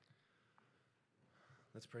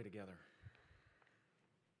Let's pray together.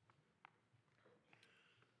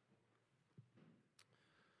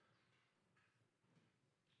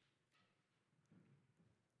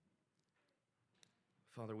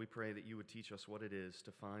 Father, we pray that you would teach us what it is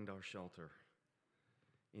to find our shelter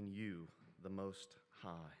in you, the Most High.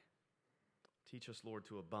 Teach us, Lord,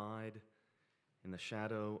 to abide in the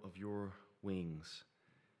shadow of your wings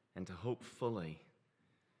and to hope fully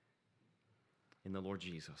in the Lord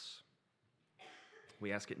Jesus.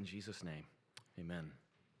 We ask it in Jesus' name. Amen.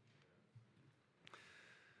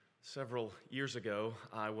 Several years ago,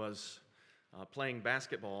 I was playing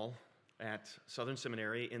basketball at Southern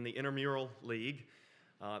Seminary in the Intramural League.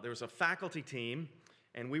 There was a faculty team,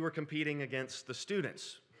 and we were competing against the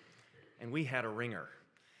students, and we had a ringer.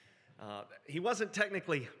 He wasn't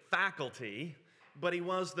technically faculty, but he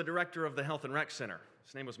was the director of the Health and Rec Center.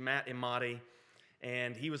 His name was Matt Imati,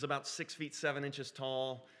 and he was about 6 feet 7 inches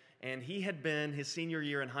tall, and he had been, his senior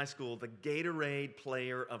year in high school, the Gatorade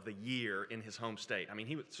Player of the Year in his home state. I mean,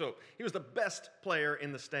 he was the best player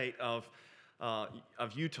in the state of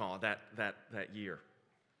Utah that year.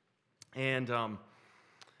 And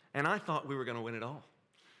I thought we were going to win it all.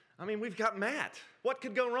 I mean, we've got Matt. What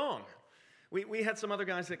could go wrong? We had some other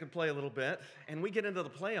guys that could play a little bit, and we get into the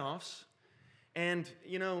playoffs, and,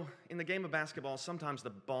 you know, in the game of basketball, sometimes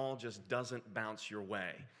the ball just doesn't bounce your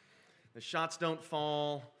way. The shots don't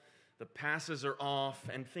fall, the passes are off,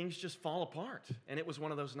 and things just fall apart. And it was one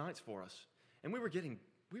of those nights for us. And we were getting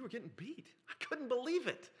beat. I couldn't believe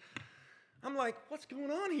it. I'm like, what's going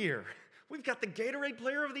on here? We've got the Gatorade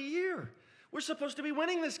Player of the Year. We're supposed to be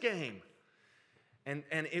winning this game. And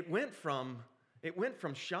it went from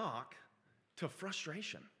shock to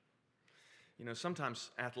frustration. You know,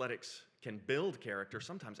 sometimes athletics can build character,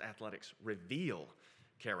 sometimes athletics reveal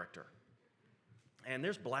character. And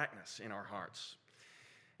there's blackness in our hearts.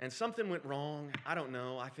 And something went wrong. I don't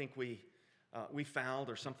know. I think we fouled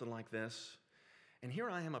or something like this. And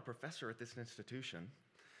here I am, a professor at this institution,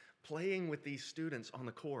 playing with these students on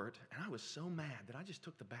the court, and I was so mad that I just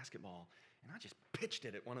took the basketball and I just pitched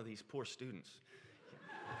it at one of these poor students.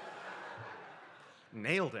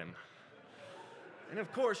 Nailed him. And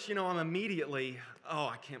of course, you know, I'm immediately,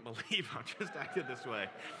 I can't believe I just acted this way.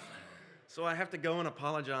 So I have to go and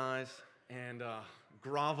apologize and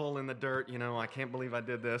grovel in the dirt. You know, I can't believe I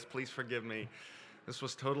did this. Please forgive me. This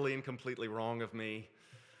was totally and completely wrong of me.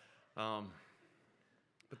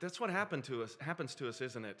 But that's what happens to us,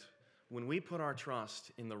 isn't it? When we put our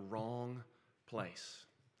trust in the wrong place.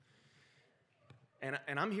 And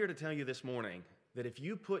I'm here to tell you this morning that if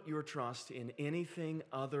you put your trust in anything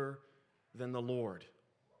other than the Lord,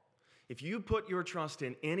 if you put your trust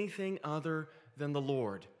in anything other than the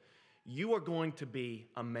Lord, you are going to be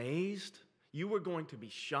amazed, you are going to be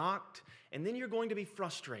shocked, and then you're going to be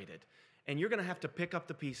frustrated, and you're going to have to pick up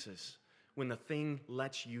the pieces when the thing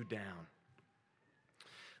lets you down.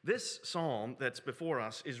 This psalm that's before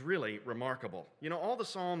us is really remarkable. You know, all the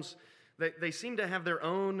psalms, they seem to have their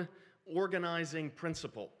own organizing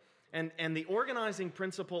principle. And the organizing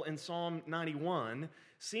principle in Psalm 91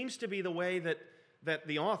 seems to be the way that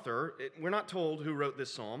the author, we're not told who wrote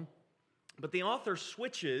this psalm, but the author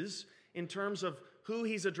switches in terms of who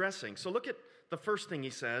he's addressing. So look at the first thing he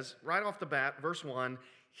says, right off the bat, verse 1,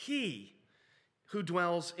 he who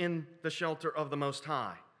dwells in the shelter of the Most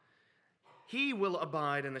High. He will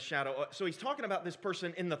abide in the shadow. So he's talking about this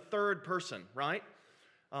person in the third person, right?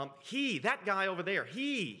 He, that guy over there,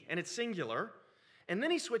 he, and it's singular. And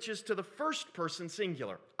then he switches to the first person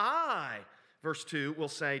singular. I, verse 2, will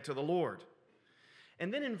say to the Lord.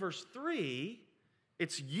 And then in verse 3,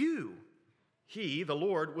 it's you. He, the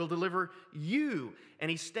Lord, will deliver you. And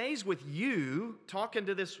he stays with you, talking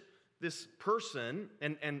to this person.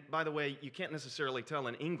 And by the way, you can't necessarily tell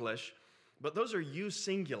in English, but those are you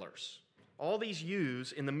singulars. All these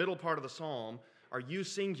yous in the middle part of the psalm are you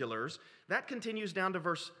singulars. That continues down to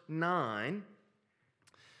verse 9.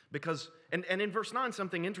 Because, and in verse 9,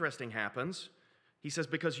 something interesting happens. He says,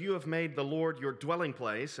 because you have made the Lord your dwelling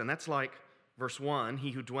place. And that's like verse 1,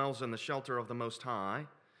 he who dwells in the shelter of the Most High.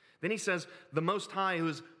 Then he says, the Most High who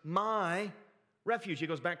is my refuge. He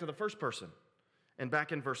goes back to the first person. And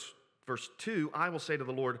back in verse 2, I will say to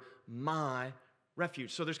the Lord, my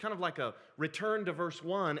refuge. So there's kind of like a return to verse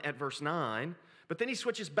 1 at verse 9. But then he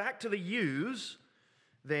switches back to the yous.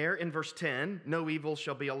 There in verse 10, no evil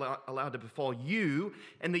shall be allowed to befall you.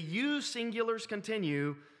 And the you singulars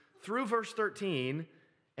continue through verse 13.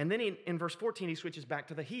 And then in verse 14, he switches back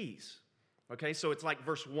to the he's. Okay, so it's like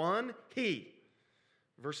verse 1, he.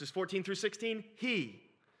 Verses 14 through 16, he.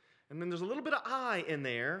 And then there's a little bit of I in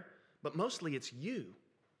there, but mostly it's you.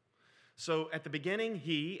 So at the beginning,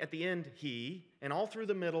 he, at the end, he, and all through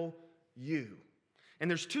the middle, you. And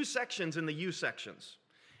there's two sections in the you sections,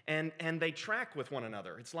 and they track with one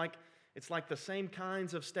another. It's like the same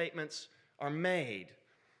kinds of statements are made.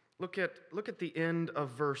 Look at the end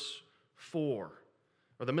of verse 4,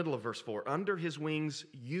 or the middle of verse 4. Under his wings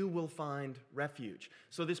you will find refuge.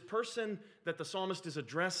 So this person that the psalmist is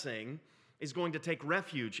addressing is going to take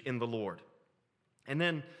refuge in the Lord. And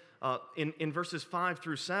then in verses 5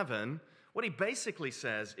 through 7, what he basically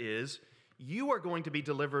says is, you are going to be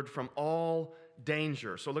delivered from all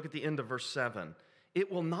danger. So look at the end of verse 7. It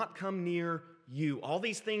will not come near you. All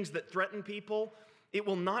these things that threaten people, it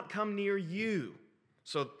will not come near you.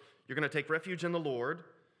 So you're going to take refuge in the Lord.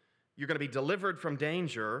 You're going to be delivered from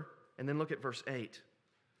danger. And then look at verse 8.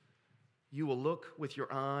 You will look with your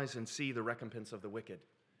eyes and see the recompense of the wicked.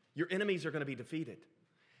 Your enemies are going to be defeated.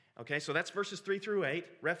 Okay, so that's verses 3 through 8.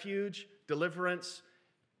 Refuge, deliverance,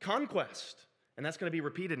 conquest. And that's going to be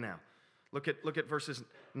repeated now. Look at verses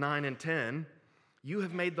 9 and 10. You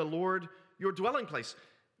have made the Lord your dwelling place.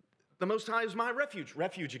 The Most High is my refuge.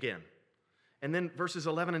 Refuge again. And then verses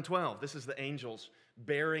 11 and 12. This is the angels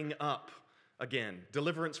bearing up again.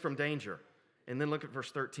 Deliverance from danger. And then look at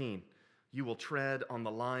verse 13. You will tread on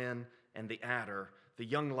the lion and the adder, the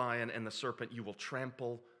young lion and the serpent you will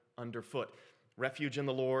trample underfoot. Refuge in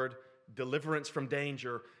the Lord, deliverance from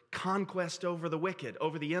danger, conquest over the wicked,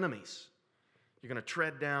 over the enemies. You're going to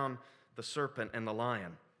tread down the serpent and the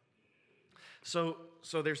lion. So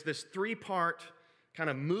there's this three-part kind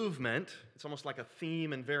of movement. It's almost like a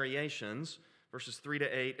theme and variations, verses 3 to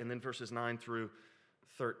 8, and then verses 9 through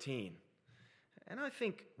 13. And I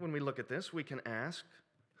think when we look at this, we can ask,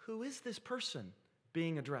 who is this person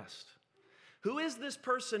being addressed? Who is this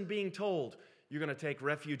person being told, you're going to take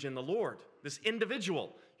refuge in the Lord? This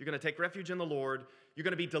individual, you're going to take refuge in the Lord. You're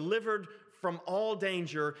going to be delivered from all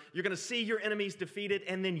danger. You're going to see your enemies defeated.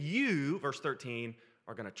 And then you, verse 13,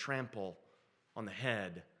 are going to trample on the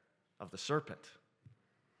head of the serpent.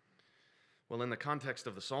 Well, in the context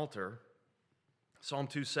of the Psalter, Psalm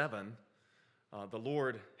 2:7, the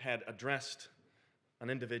Lord had addressed an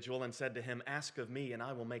individual and said to him, ask of me and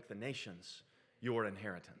I will make the nations your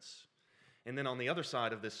inheritance. And then on the other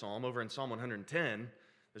side of this psalm, over in Psalm 110,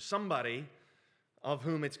 there's somebody of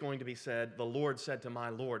whom it's going to be said, the Lord said to my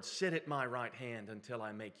Lord, sit at my right hand until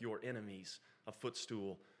I make your enemies a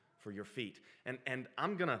footstool for your feet. And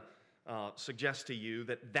I'm going to suggest to you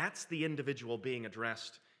that that's the individual being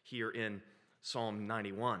addressed here in Psalm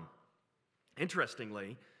 91.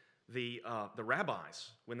 Interestingly, the rabbis,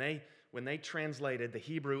 when they translated the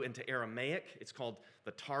Hebrew into Aramaic, it's called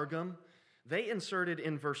the Targum, they inserted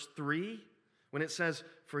in verse 3, when it says,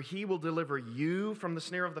 for he will deliver you from the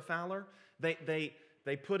snare of the fowler,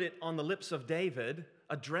 they put it on the lips of David,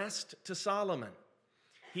 addressed to Solomon.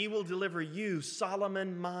 He will deliver you,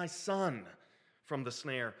 Solomon, my son, from the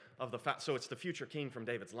snare of the fowler. So it's the future king from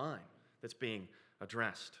David's line that's being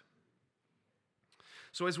addressed.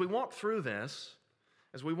 So as we walk through this,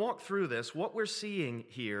 what we're seeing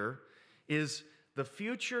here is the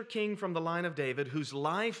future king from the line of David, whose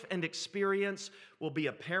life and experience will be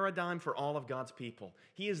a paradigm for all of God's people.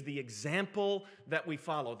 He is the example that we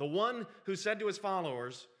follow. The one who said to his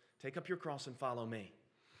followers, take up your cross and follow me.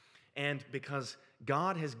 And because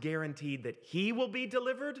God has guaranteed that he will be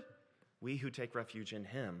delivered, we who take refuge in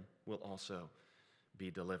him will also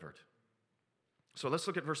be delivered. So let's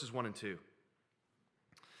look at verses 1 and 2.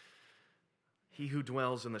 He who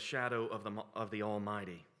dwells in the shadow of the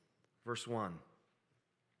Almighty. Verse 1.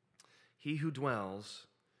 He who dwells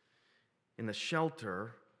in the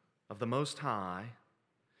shelter of the Most High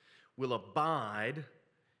will abide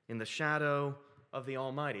in the shadow of the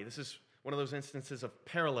Almighty. This is one of those instances of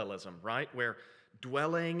parallelism, right? Where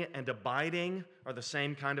dwelling and abiding are the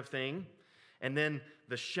same kind of thing. And then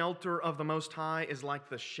the shelter of the Most High is like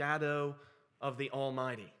the shadow of the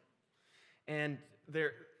Almighty. And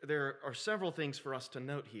there are several things for us to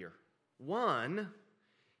note here. One,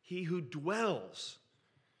 he who dwells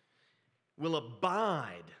will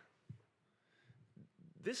abide.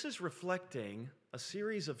 This is reflecting a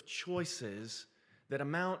series of choices that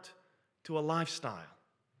amount to a lifestyle.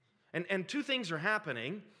 And two things are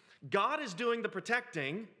happening. God is doing the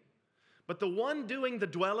protecting, but the one doing the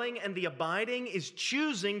dwelling and the abiding is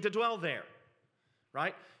choosing to dwell there,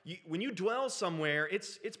 right? When you dwell somewhere,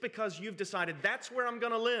 it's because you've decided that's where I'm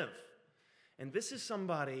going to live. And this is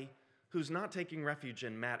somebody who's not taking refuge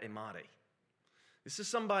in Matt Emadi. This is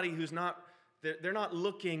somebody who's not, they're not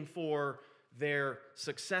looking for their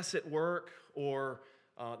success at work or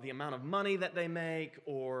the amount of money that they make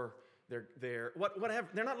or their whatever.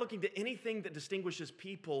 They're not looking to anything that distinguishes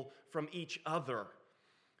people from each other.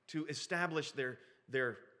 to establish their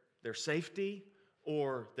safety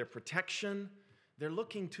or their protection. They're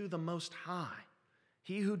looking to the Most High.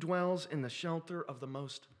 He who dwells in the shelter of the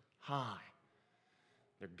Most High.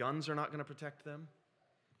 Their guns are not going to protect them.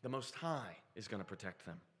 The Most High is going to protect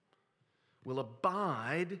them. Will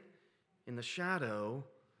abide in the shadow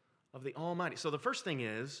of the Almighty. So the first thing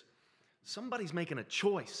is, somebody's making a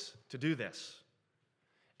choice to do this.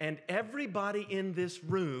 And everybody in this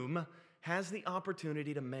room has the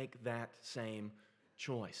opportunity to make that same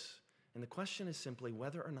choice. And the question is simply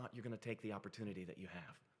whether or not you're going to take the opportunity that you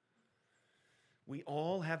have. We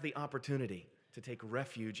all have the opportunity to take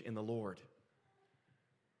refuge in the Lord.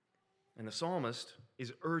 And the psalmist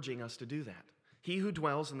is urging us to do that. He who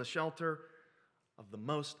dwells in the shelter of the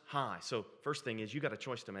Most High. So first thing is you got a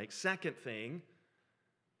choice to make. Second thing,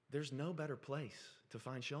 there's no better place to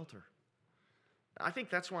find shelter. I think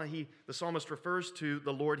that's why the psalmist refers to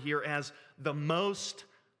the Lord here as the Most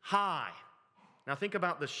High. Now think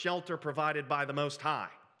about the shelter provided by the Most High,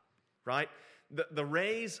 right?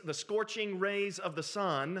 The scorching rays of the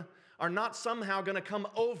sun are not somehow going to come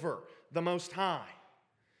over the Most High.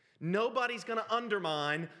 Nobody's going to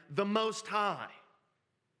undermine the Most High.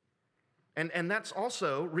 And that's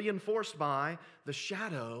also reinforced by the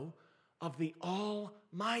shadow of the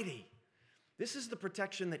Almighty. This is the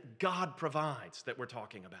protection that God provides that we're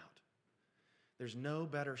talking about. There's no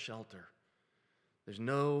better shelter. There's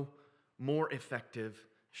no more effective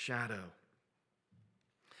shadow.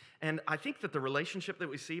 And I think that the relationship that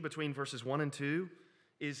we see between verses 1 and 2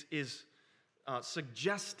 is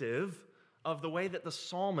suggestive of the way that the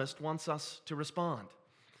psalmist wants us to respond.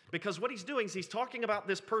 Because what he's doing is he's talking about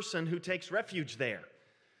this person who takes refuge there.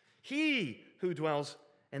 He who dwells,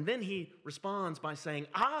 and then he responds by saying,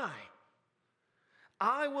 I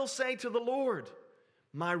will say to the Lord,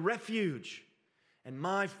 my refuge and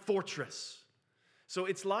my fortress. So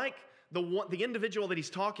it's like the individual that he's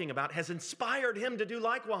talking about has inspired him to do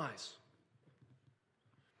likewise.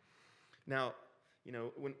 Now,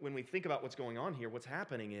 when we think about what's going on here, what's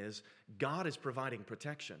happening is God is providing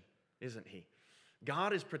protection, isn't he?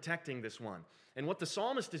 God is protecting this one. And what the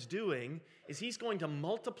psalmist is doing is he's going to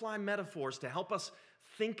multiply metaphors to help us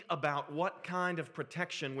think about what kind of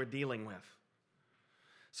protection we're dealing with.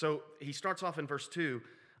 So he starts off in verse 2,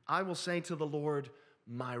 I will say to the Lord,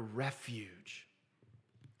 my refuge.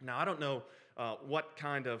 Now, I don't know what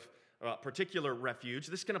kind of particular refuge.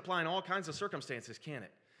 This can apply in all kinds of circumstances, can't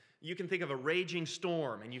it? You can think of a raging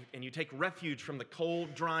storm, and you take refuge from the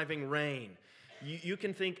cold, driving rain. You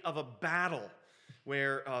can think of a battle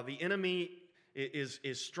where the enemy is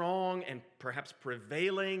strong and perhaps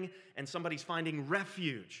prevailing, and somebody's finding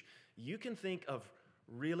refuge. You can think of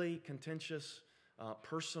really contentious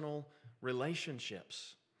personal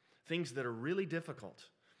relationships, things that are really difficult.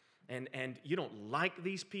 And you don't like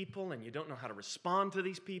these people, and you don't know how to respond to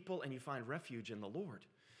these people, and you find refuge in the Lord.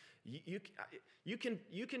 You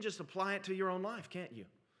can just apply it to your own life, can't you?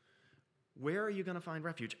 Where are you going to find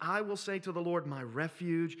refuge? I will say to the Lord, my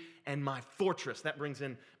refuge and my fortress. That brings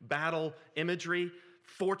in battle imagery.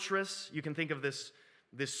 Fortress, you can think of this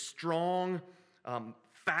strong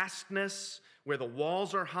fastness where the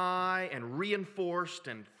walls are high and reinforced,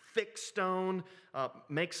 and thick stone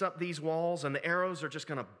makes up these walls, and the arrows are just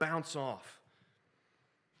going to bounce off.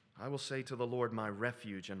 I will say to the Lord, my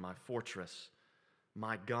refuge and my fortress,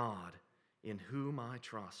 my God, in whom I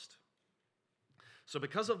trust. So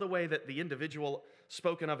because of the way that the individual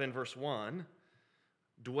spoken of in verse 1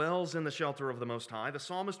 dwells in the shelter of the Most High, the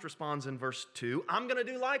psalmist responds in verse 2, I'm going to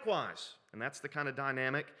do likewise. And that's the kind of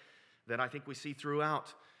dynamic that I think we see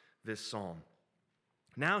throughout this psalm.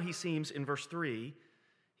 Now he seems, in verse 3,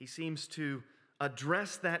 he seems to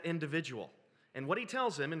address that individual. And what he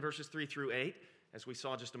tells him in verses 3 through 8, as we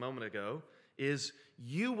saw just a moment ago, is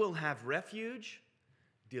you will have refuge,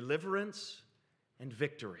 deliverance, and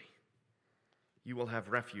victory. You will have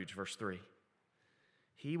refuge, verse 3.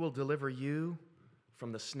 He will deliver you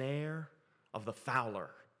from the snare of the fowler.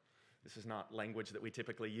 This is not language that we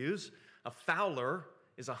typically use. A fowler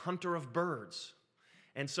is a hunter of birds.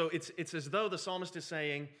 And so it's as though the psalmist is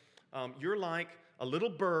saying, you're like a little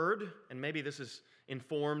bird, and maybe this is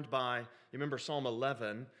informed by, you remember Psalm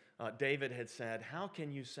 11, David had said, how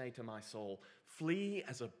can you say to my soul, flee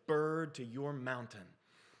as a bird to your mountain?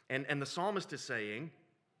 And the psalmist is saying,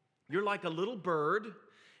 you're like a little bird,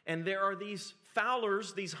 and there are these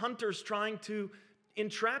fowlers, these hunters trying to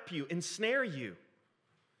entrap you, ensnare you.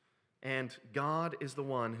 And God is the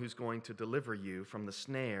one who's going to deliver you from the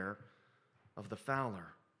snare of the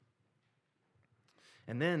fowler.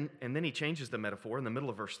 And then he changes the metaphor in the middle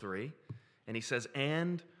of verse 3, and he says,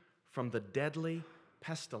 and from the deadly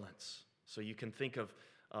pestilence. So you can think of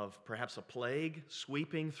of perhaps a plague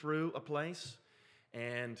sweeping through a place.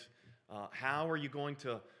 And how are you going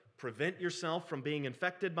to prevent yourself from being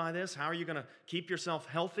infected by this? How are you going to keep yourself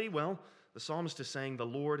healthy? Well, the psalmist is saying the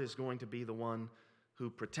Lord is going to be the one who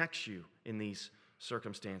protects you in these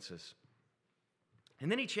circumstances.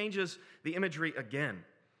 And then he changes the imagery again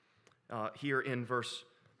here in verse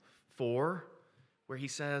 4, where he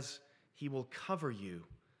says, he will cover you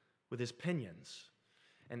with his pinions.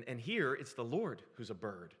 And here it's the Lord who's a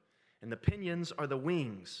bird, and the pinions are the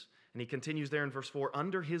wings. And he continues there in verse 4,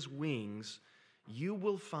 under his wings you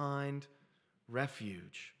will find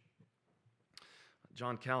refuge.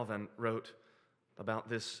 John Calvin wrote about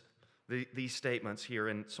these statements here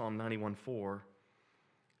in Psalm 91:4.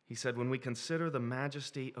 He said, when we consider the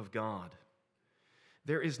majesty of God,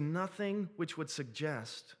 there is nothing which would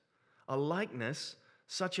suggest a likeness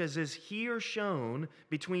such as is here shown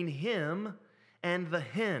between him and the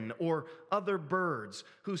hen or other birds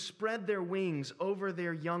who spread their wings over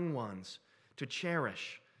their young ones to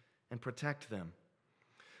cherish and protect them.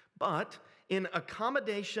 But in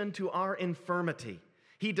accommodation to our infirmity,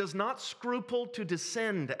 he does not scruple to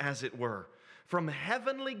descend, as it were, from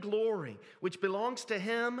heavenly glory, which belongs to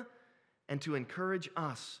him, and to encourage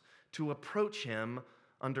us to approach him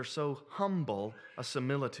under so humble a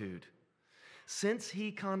similitude. Since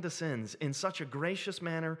he condescends in such a gracious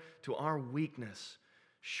manner to our weakness,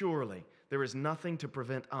 surely there is nothing to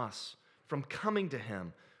prevent us from coming to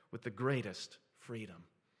him with the greatest freedom.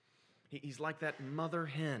 He's like that mother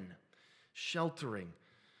hen, sheltering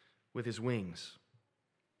with his wings.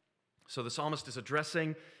 So the psalmist is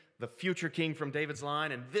addressing the future king from David's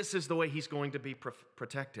line, and this is the way he's going to be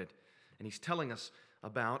protected. And he's telling us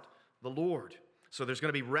about the Lord. So there's going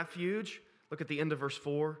to be refuge. Look at the end of verse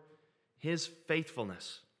 4. His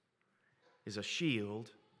faithfulness is a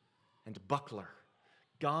shield and buckler.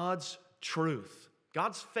 God's truth.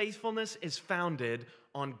 God's faithfulness is founded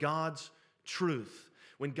on God's truth.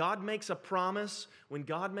 When God makes a promise, when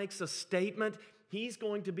God makes a statement, he's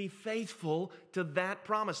going to be faithful to that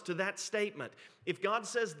promise, to that statement. If God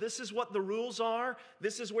says this is what the rules are,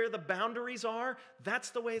 this is where the boundaries are,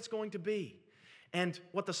 that's the way it's going to be. And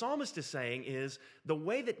what the psalmist is saying is the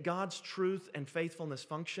way that God's truth and faithfulness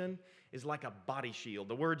function is like a body shield.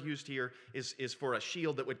 The word used here is for a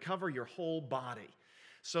shield that would cover your whole body.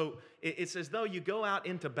 So it's as though you go out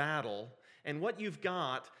into battle, and what you've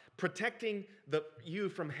got protecting you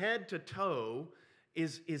from head to toe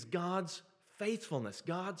is God's faithfulness.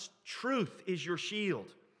 God's truth is your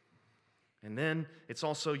shield. And then it's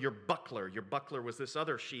also your buckler. Your buckler was this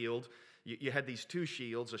other shield. You had these two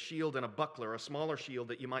shields, a shield and a buckler, a smaller shield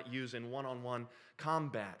that you might use in one-on-one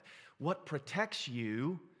combat. What protects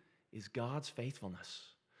you is God's faithfulness.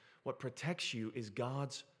 What protects you is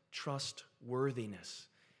God's trustworthiness,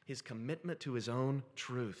 his commitment to his own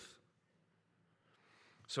truth.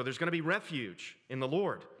 So there's going to be refuge in the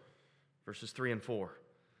Lord, verses 3 and 4.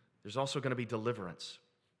 There's also going to be deliverance.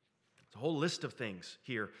 There's a whole list of things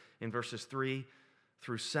here in verses 3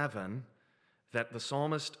 through 7 that the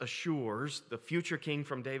psalmist assures the future king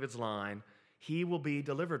from David's line he will be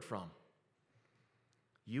delivered from.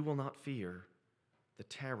 You will not fear the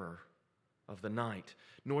terror of the night,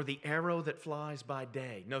 nor the arrow that flies by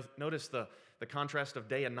day. Notice the contrast of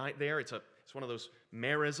day and night there. It's one of those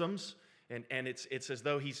merisms, and it's as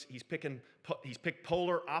though he's picked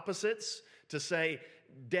polar opposites to say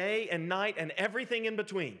day and night and everything in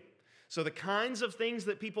between. So the kinds of things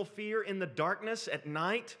that people fear in the darkness at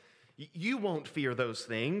night, you won't fear those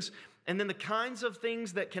things. And then the kinds of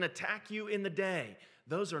things that can attack you in the day,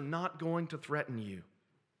 those are not going to threaten you.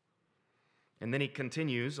 And then he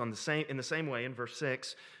continues in the same way in verse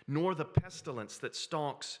 6, nor the pestilence that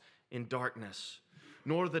stalks in darkness,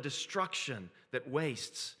 nor the destruction that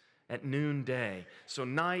wastes at noonday. So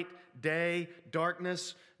night, day,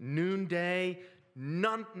 darkness, noonday,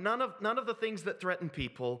 none of the things that threaten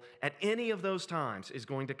people at any of those times is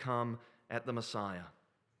going to come at the Messiah.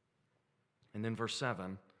 And then verse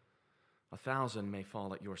 7, 1,000 may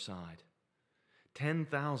fall at your side,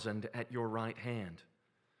 10,000 at your right hand,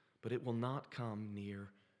 but it will not come near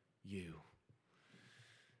you.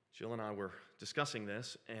 Jill and I were discussing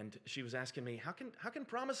this, and she was asking me, how can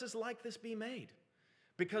promises like this be made?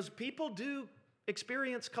 Because people do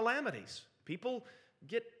experience calamities. People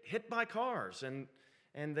get hit by cars,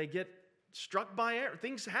 and they get struck by air.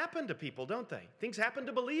 Things happen to people, don't they? Things happen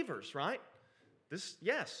to believers, right?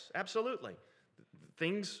 Yes, absolutely.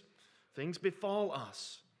 Things befall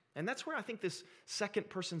us. And that's where I think this second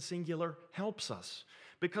person singular helps us.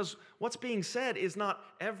 Because what's being said is not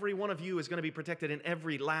every one of you is going to be protected in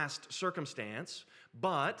every last circumstance,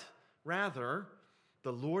 but rather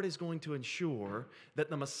the Lord is going to ensure that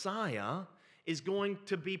the Messiah is going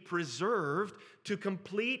to be preserved to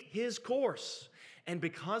complete his course. And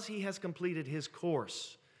because he has completed his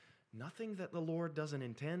course, nothing that the Lord doesn't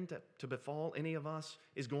intend to befall any of us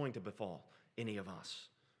is going to befall any of us.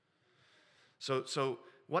 So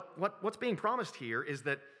what's being promised here is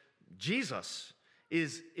that Jesus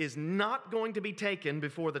is not going to be taken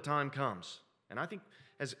before the time comes. And I think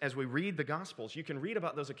as we read the Gospels, you can read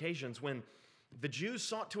about those occasions when the Jews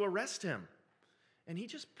sought to arrest him, and he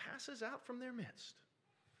just passes out from their midst.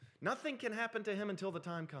 Nothing can happen to him until the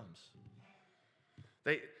time comes.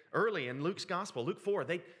 Early in Luke's Gospel, Luke 4,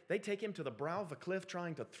 they take him to the brow of a cliff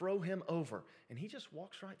trying to throw him over, and he just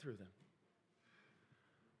walks right through them.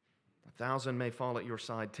 1,000 may fall at your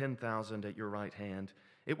side, 10,000 at your right hand.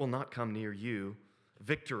 It will not come near you.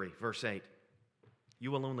 Victory, verse 8.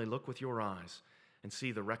 You will only look with your eyes and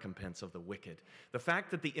see the recompense of the wicked. The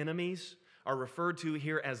fact that the enemies are referred to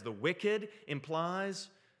here as the wicked implies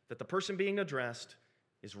that the person being addressed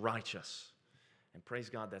is righteous. And praise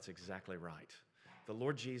God, that's exactly right. The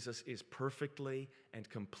Lord Jesus is perfectly and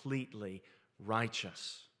completely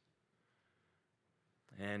righteous.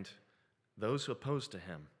 And those who oppose to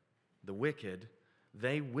him, the wicked,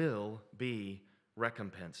 they will be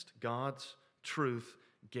recompensed. God's truth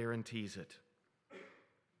guarantees it.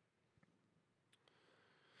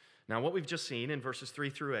 Now, what we've just seen in verses 3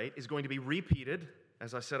 through 8 is going to be repeated,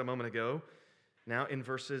 as I said a moment ago, now in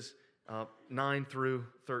verses 9 through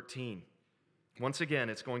 13. Once again,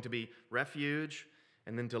 it's going to be refuge,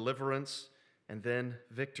 and then deliverance, and then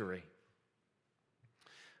victory.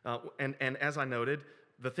 And as I noted,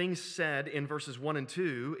 the things said in verses 1 and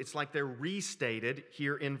 2, it's like they're restated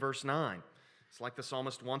here in verse 9. It's like the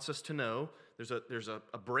psalmist wants us to know. There's a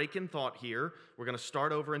break in thought here. We're going to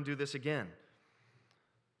start over and do this again.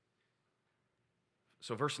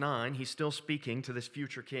 So verse 9, he's still speaking to this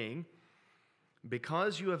future king.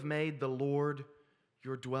 Because you have made the Lord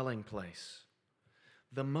your dwelling place,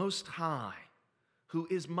 the Most High, who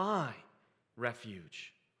is my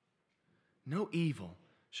refuge, no evil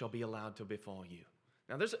shall be allowed to befall you.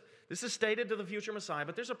 Now, this is stated to the future Messiah,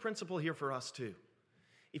 but there's a principle here for us too.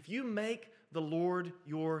 If you make the Lord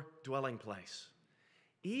your dwelling place,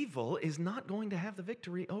 evil is not going to have the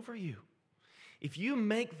victory over you. If you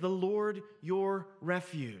make the Lord your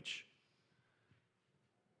refuge,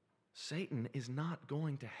 Satan is not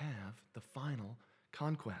going to have the final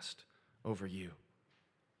conquest over you.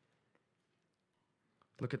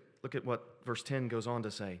 Look at what verse 10 goes on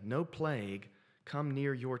to say. No plague come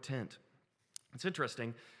near your tent. It's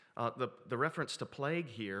interesting, the reference to plague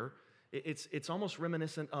here, it's almost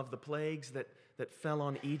reminiscent of the plagues that fell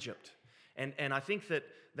on Egypt. And I think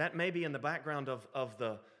that may be in the background of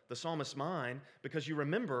the psalmist's mind, because you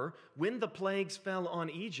remember when the plagues fell on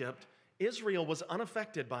Egypt, Israel was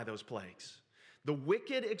unaffected by those plagues. The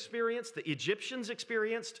wicked experienced, the Egyptians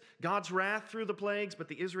experienced God's wrath through the plagues, but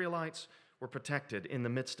the Israelites were protected in the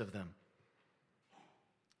midst of them.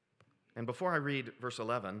 And before I read verse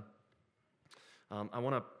 11, I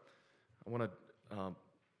want to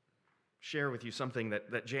share with you something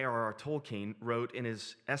that J.R.R. Tolkien wrote in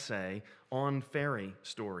his essay on fairy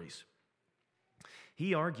stories.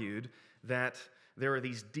 He argued that there are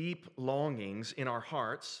these deep longings in our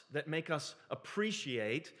hearts that make us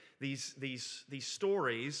appreciate these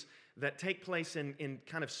stories that take place in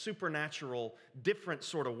kind of supernatural, different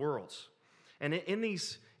sort of worlds. And in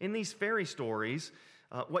these fairy stories,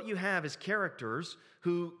 what you have is characters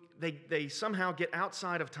who they somehow get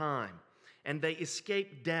outside of time, and they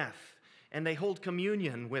escape death, and they hold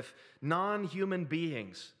communion with non-human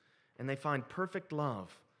beings, and they find perfect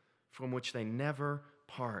love from which they never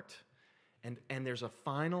part. And there's a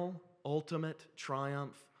final, ultimate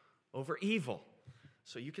triumph over evil.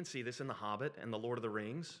 So you can see this in The Hobbit and The Lord of the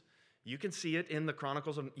Rings. You can see it in the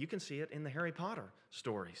Chronicles of, you can see it in the Harry Potter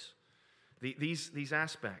stories. These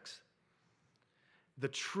aspects. The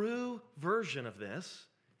true version of this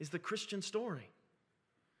is the Christian story.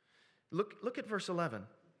 Look at verse 11.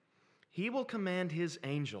 He will command his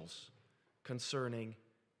angels concerning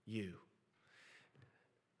you.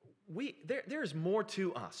 There is more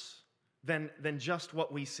to us than just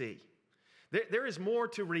what we see. There is more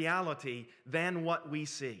to reality than what we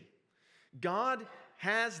see. God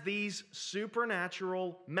has these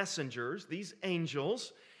supernatural messengers, these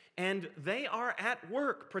angels, and they are at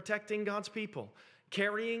work protecting God's people,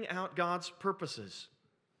 carrying out God's purposes.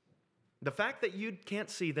 The fact that you can't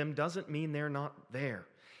see them doesn't mean they're not there.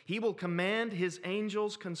 He will command his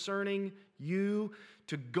angels concerning you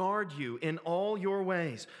to guard you in all your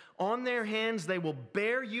ways. On their hands they will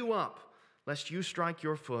bear you up, lest you strike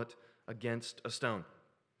your foot against a stone.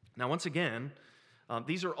 Now, once again,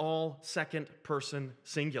 These are all second-person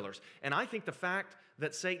singulars. And I think the fact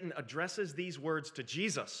that Satan addresses these words to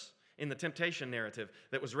Jesus in the temptation narrative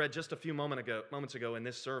that was read just a few moments ago in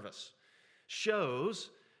this service shows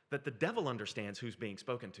that the devil understands who's being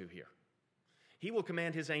spoken to here. He will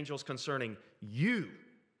command his angels concerning you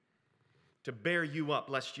to bear you up,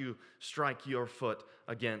 lest you strike your foot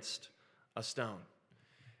against a stone.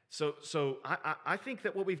 So I think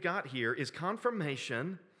that what we've got here is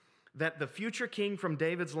confirmation that the future king from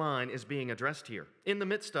David's line is being addressed here, in the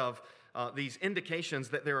midst of these indications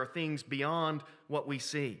that there are things beyond what we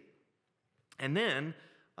see. And then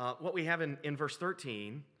what we have in verse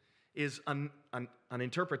 13 is an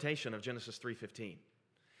interpretation of Genesis 3:15.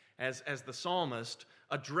 As the psalmist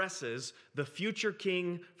addresses the future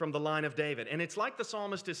king from the line of David. And it's like the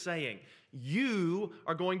psalmist is saying, you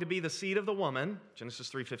are going to be the seed of the woman, Genesis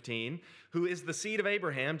 3:15, who is the seed of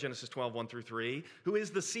Abraham, Genesis 12:1-3, who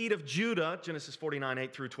is the seed of Judah, Genesis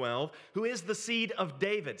 49:8-12, who is the seed of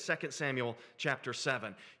David, 2 Samuel chapter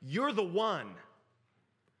 7. You're the one.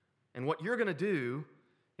 And what you're going to do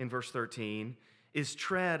in verse 13 is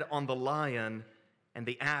tread on the lion and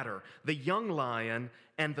the adder, the young lion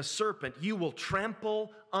and the serpent. You will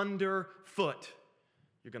trample underfoot.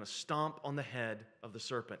 You're going to stomp on the head of the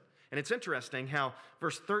serpent. And it's interesting how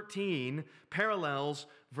verse 13 parallels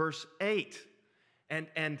verse 8.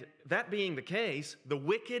 And that being the case, the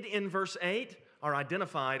wicked in verse 8 are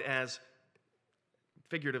identified as,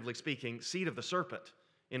 figuratively speaking, seed of the serpent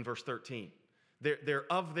in verse 13. They're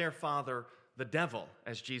of their father, the devil,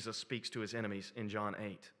 as Jesus speaks to his enemies in John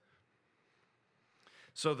 8.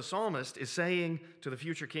 So the psalmist is saying to the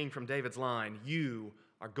future king from David's line, you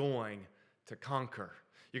are going to conquer.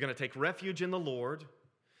 You're going to take refuge in the Lord.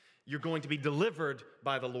 You're going to be delivered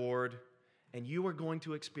by the Lord. And you are going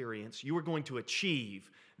to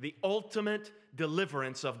achieve the ultimate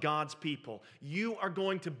deliverance of God's people. You are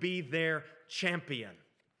going to be their champion.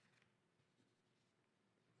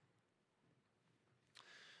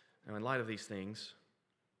 Now, in light of these things,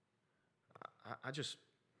 I just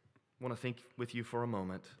want to think with you for a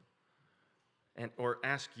moment or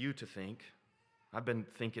ask you to think. I've been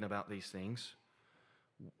thinking about these things.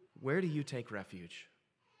 Where do you take refuge?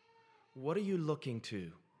 What are you looking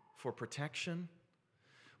to for protection?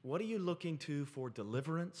 What are you looking to for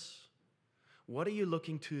deliverance? What are you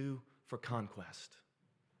looking to for conquest?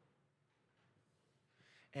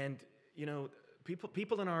 And, you know,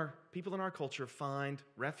 people in our culture find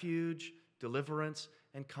refuge, deliverance,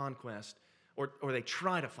 and conquest, or they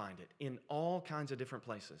try to find it in all kinds of different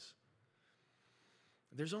places.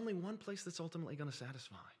 There's only one place that's ultimately going to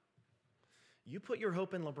satisfy. You put your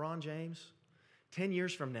hope in LeBron James, 10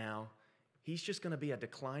 years from now, he's just going to be a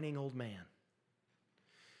declining old man.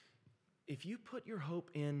 If you put your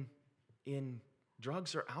hope in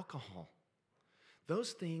drugs or alcohol,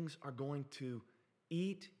 those things are going to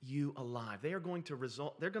eat you alive. They're going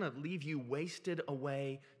to leave you wasted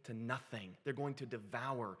away to nothing. They're going to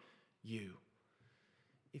devour you.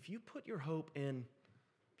 If you put your hope in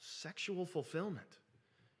sexual fulfillment,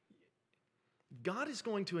 God is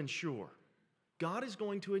going to ensure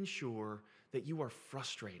that you are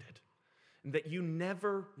frustrated and that you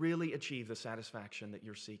never really achieve the satisfaction that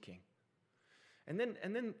you're seeking. And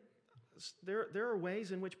then there are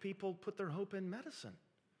ways in which people put their hope in medicine.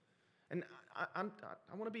 And I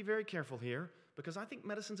want to be very careful here because I think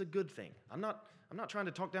medicine's a good thing. I'm not trying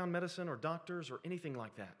to talk down medicine or doctors or anything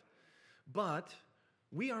like that. But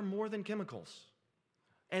we are more than chemicals.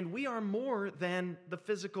 And we are more than the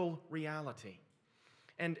physical reality.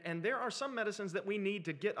 And there are some medicines that we need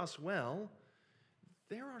to get us well.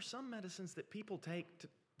 There are some medicines that people take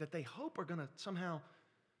that they hope are going to somehow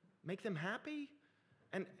make them happy.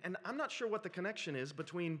 And I'm not sure what the connection is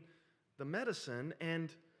between the medicine and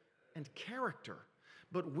character.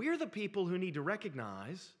 But we're the people who need to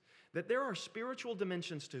recognize that there are spiritual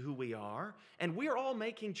dimensions to who we are, and we're all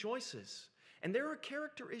making choices. And there are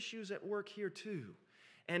character issues at work here too.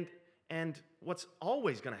 And what's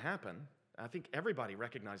always going to happen, I think everybody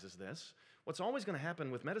recognizes this, what's always going to happen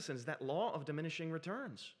with medicine is that law of diminishing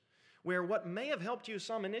returns, where what may have helped you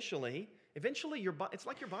some initially, eventually it's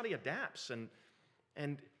like your body adapts and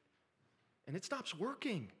it stops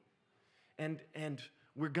working. And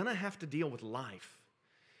we're going to have to deal with life.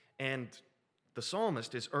 And the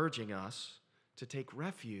psalmist is urging us to take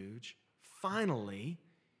refuge, finally,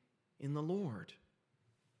 in the Lord.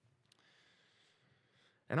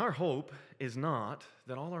 And our hope is not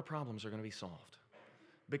that all our problems are going to be solved.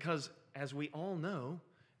 Because, as we all know,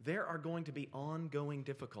 there are going to be ongoing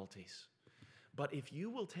difficulties. But if you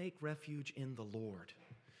will take refuge in the Lord,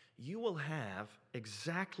 you will have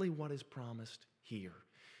exactly what is promised here.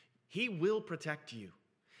 He will protect you.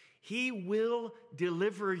 He will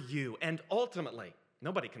deliver you. And ultimately,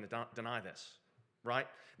 nobody can deny this, right?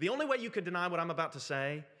 The only way you could deny what I'm about to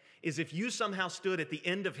say is if you somehow stood at the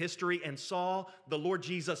end of history and saw the Lord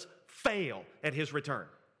Jesus fail at his return.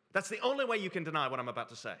 That's the only way you can deny what I'm about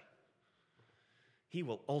to say. He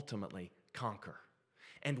will ultimately conquer.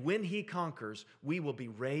 And when he conquers, we will be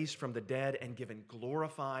raised from the dead and given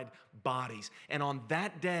glorified bodies. And on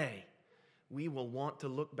that day, we will want to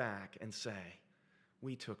look back and say,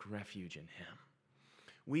 we took refuge in him.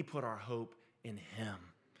 We put our hope in him.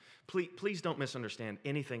 Please don't misunderstand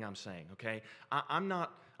anything I'm saying, okay? I'm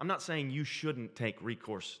not saying you shouldn't take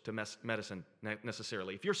recourse to medicine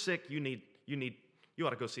necessarily. If you're sick, you ought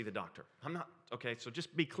to go see the doctor. I'm not, okay? So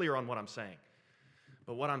just be clear on what I'm saying.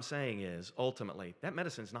 But what I'm saying is, ultimately, that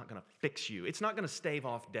medicine's not going to fix you. It's not going to stave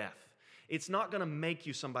off death. It's not going to make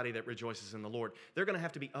you somebody that rejoices in the Lord. There are going to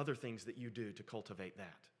have to be other things that you do to cultivate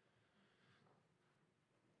that.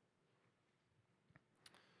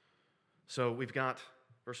 So we've got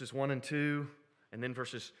verses 1 and 2, and then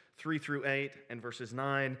verses 3 through 8, and verses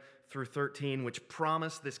 9 through 13, which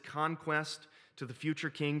promise this conquest to the future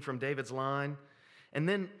king from David's line. And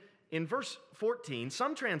then in verse 14,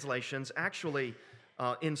 some translations actually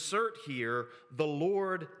insert here, the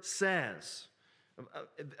Lord says.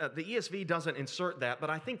 The ESV doesn't insert that, but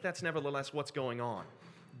I think that's nevertheless what's going on.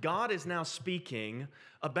 God is now speaking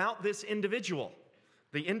about this individual.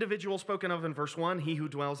 The individual spoken of in verse 1, he who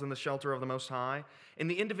dwells in the shelter of the Most High, and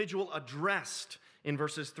the individual addressed in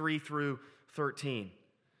verses 3 through 13.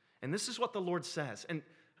 And this is what the Lord says. And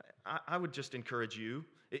I would just encourage you,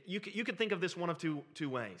 you could think of this one of two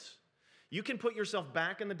ways. You can put yourself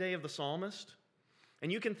back in the day of the psalmist,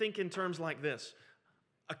 and you can think in terms like this.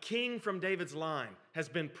 A king from David's line has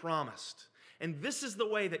been promised, and this is the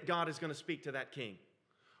way that God is going to speak to that king.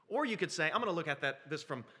 Or you could say, I'm going to look at this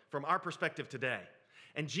from our perspective today.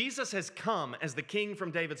 And Jesus has come as the king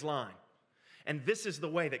from David's line. And this is the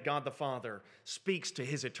way that God the Father speaks to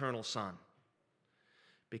his eternal Son.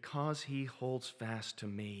 Because he holds fast to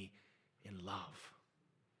me in love.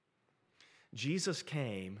 Jesus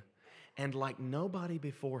came and like nobody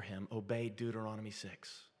before him obeyed Deuteronomy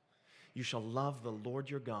 6. You shall love the Lord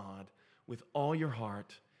your God with all your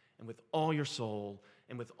heart and with all your soul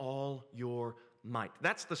and with all your might.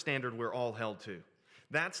 That's the standard we're all held to.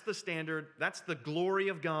 That's the standard, that's the glory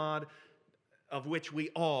of God of which we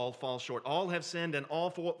all fall short. All have sinned and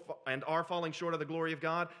are falling short of the glory of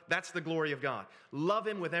God. That's the glory of God. Love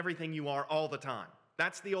him with everything you are all the time.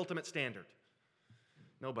 That's the ultimate standard.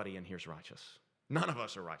 Nobody in here is righteous. None of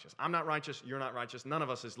us are righteous. I'm not righteous, you're not righteous. None of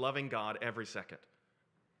us is loving God every second.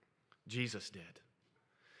 Jesus did.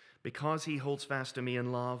 Because he holds fast to me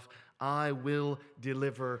in love, I will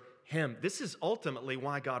deliver him. This is ultimately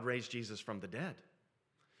why God raised Jesus from the dead.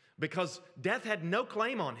 Because death had no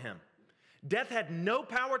claim on him. Death had no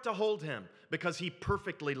power to hold him because he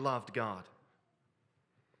perfectly loved God.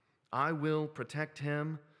 I will protect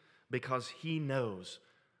him because he knows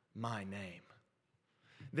my name.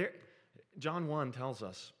 John 1 tells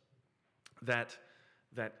us that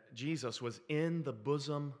Jesus was in the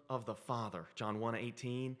bosom of the Father, John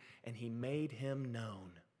 1:18, and he made him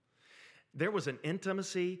known. There was an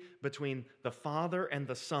intimacy between the Father and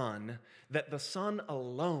the Son that the Son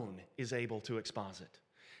alone is able to exposit.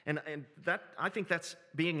 And that, I think that's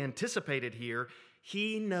being anticipated here.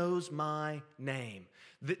 He knows my name.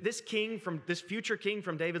 This future king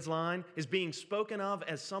from David's line is being spoken of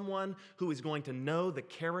as someone who is going to know the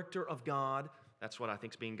character of God. That's what I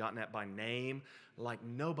think is being gotten at by name, like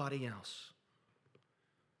nobody else.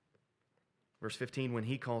 Verse 15, when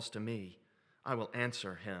he calls to me, I will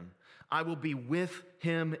answer him. I will be with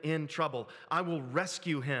him in trouble. I will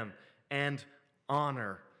rescue him and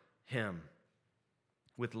honor him.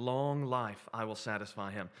 With long life, I will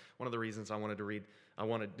satisfy him. One of the reasons I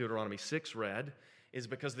wanted Deuteronomy 6 read, is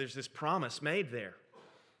because there's this promise made there.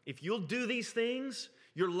 If you'll do these things,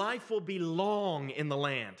 your life will be long in the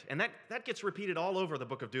land. And that gets repeated all over the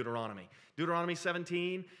book of Deuteronomy. Deuteronomy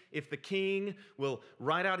 17, if the king will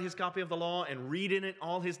write out his copy of the law and read in it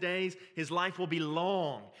all his days, his life will be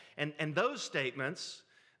long. And those statements,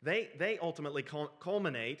 they ultimately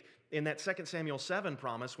culminate in that 2 Samuel 7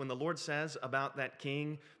 promise when the Lord says about that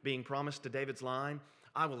king being promised to David's line,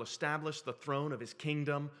 I will establish the throne of his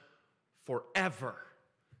kingdom forever.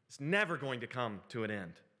 It's never going to come to an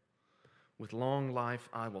end. With long life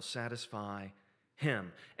I will satisfy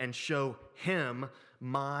him and show him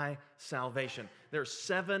my salvation. There are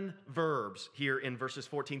 7 verbs here in verses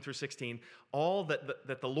 14 through 16, all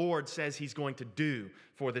that the Lord says he's going to do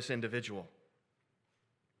for this individual.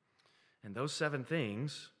 And those 7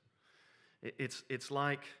 things, it's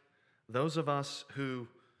like those of us who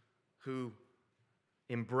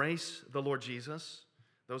embrace the Lord Jesus,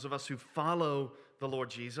 those of us who follow the Lord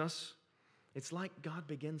Jesus, it's like God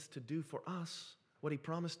begins to do for us what he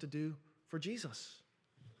promised to do for Jesus.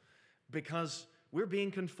 Because we're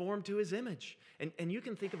being conformed to his image. And you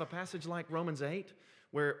can think of a passage like Romans 8,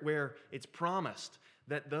 where it's promised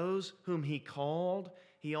that those whom he called,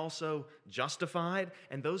 he also justified,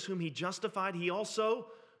 and those whom he justified, he also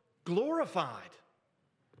glorified.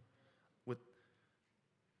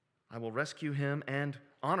 I will rescue him and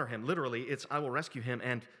honor him. Literally, it's I will rescue him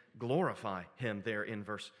and glorify him there in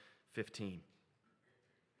verse 15.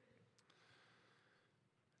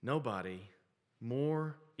 Nobody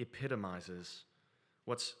more epitomizes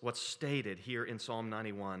what's stated here in Psalm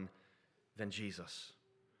 91 than Jesus.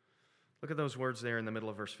 Look at those words there in the middle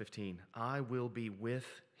of verse 15. I will be with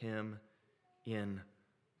him in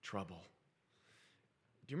trouble.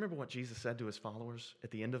 Do you remember what Jesus said to his followers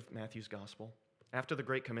at the end of Matthew's gospel? After the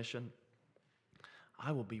Great Commission,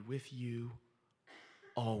 I will be with you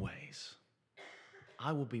always.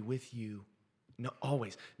 I will be with you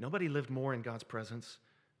always. Nobody lived more in God's presence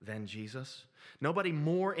than Jesus. Nobody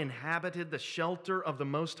more inhabited the shelter of the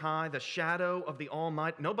Most High, the shadow of the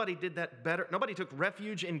Almighty. Nobody did that better. Nobody took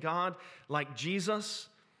refuge in God like Jesus.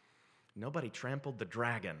 Nobody trampled the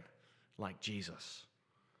dragon like Jesus.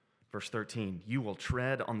 Verse 13, you will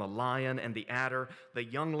tread on the lion and the adder, the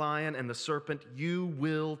young lion and the serpent, you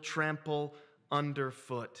will trample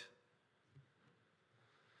underfoot.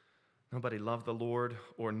 Nobody loved the Lord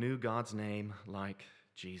or knew God's name like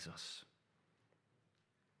Jesus.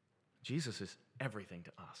 Jesus is everything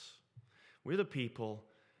to us. We're the people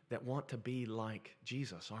that want to be like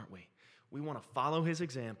Jesus, aren't we? We want to follow his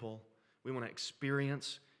example. We want to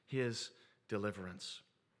experience his deliverance.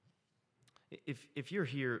 If you're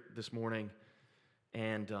here this morning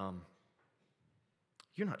and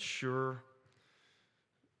you're not sure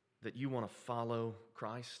that you want to follow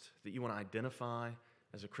Christ, that you want to identify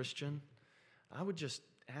as a Christian, I would just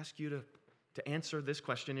ask you to answer this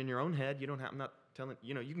question in your own head. You don't have, I'm not telling,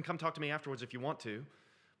 you can come talk to me afterwards if you want to,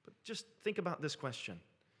 but just think about this question.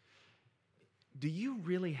 Do you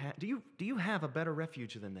really have, do you have a better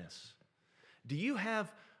refuge than this? Do you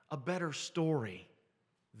have a better story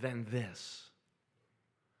than this?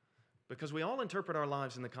 Because we all interpret our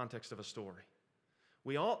lives in the context of a story.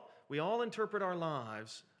 We all interpret our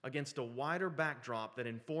lives against a wider backdrop that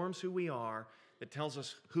informs who we are, that tells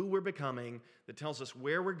us who we're becoming, that tells us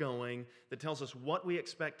where we're going, that tells us what we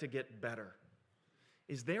expect to get better.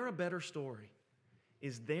 Is there a better story?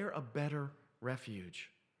 Is there a better refuge?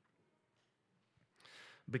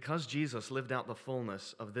 Because Jesus lived out the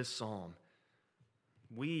fullness of this psalm,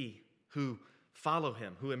 we who follow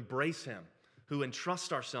him, who embrace him, who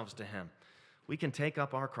entrust ourselves to him, we can take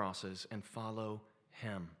up our crosses and follow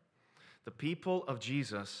him. The people of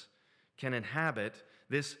Jesus can inhabit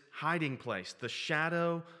this hiding place, the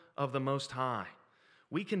shadow of the Most High.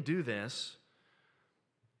 We can do this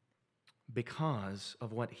because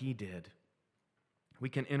of what he did. We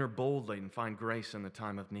can enter boldly and find grace in the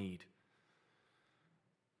time of need.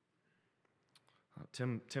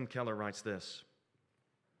 Tim Keller writes this: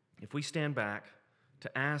 if we stand back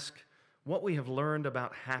to ask what we have learned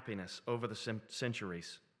about happiness over the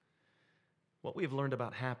centuries,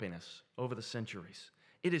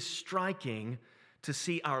 it is striking to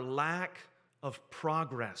see our lack of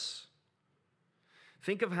progress.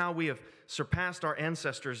 Think of how we have surpassed our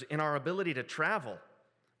ancestors in our ability to travel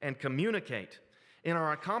and communicate, in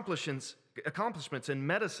our accomplishments in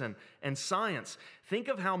medicine and science. Think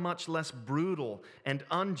of how much less brutal and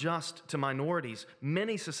unjust to minorities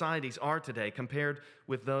many societies are today compared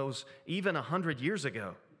with those even 100 years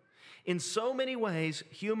ago. In so many ways,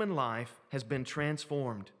 human life has been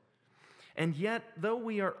transformed. And yet, though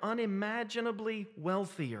we are unimaginably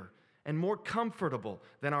wealthier and more comfortable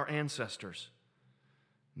than our ancestors,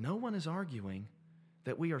 no one is arguing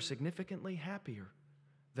that we are significantly happier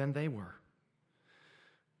than they were.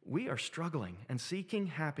 We are struggling and seeking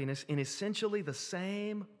happiness in essentially the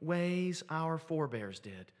same ways our forebears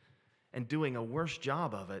did, and doing a worse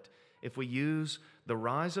job of it if we use the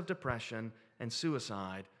rise of depression and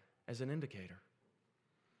suicide as an indicator.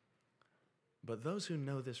 But those who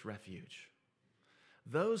know this refuge,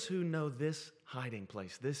 those who know this hiding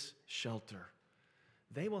place, this shelter,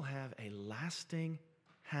 they will have a lasting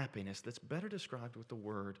happiness that's better described with the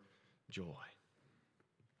word joy.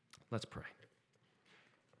 Let's pray.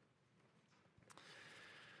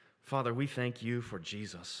 Father, we thank you for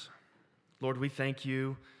Jesus. Lord, we thank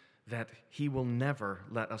you that he will never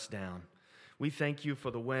let us down. We thank you for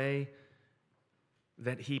the way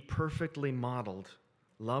that he perfectly modeled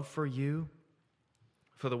love for you,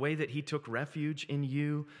 for the way that he took refuge in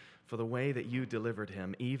you, for the way that you delivered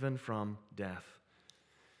him, even from death.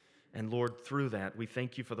 And Lord, through that, we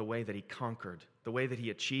thank you for the way that he conquered, the way that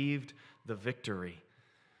he achieved the victory.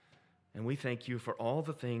 And we thank you for all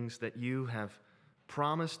the things that you have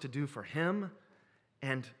promised to do for him.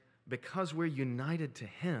 And because we're united to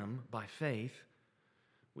him by faith,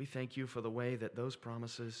 we thank you for the way that those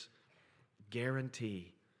promises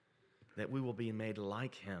guarantee that we will be made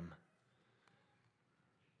like him.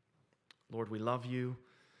 Lord, we love you.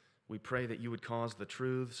 We pray that you would cause the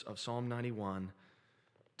truths of Psalm 91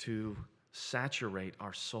 to saturate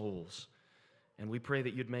our souls. And we pray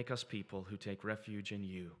that you'd make us people who take refuge in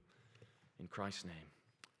you. In Christ's name,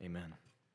 amen.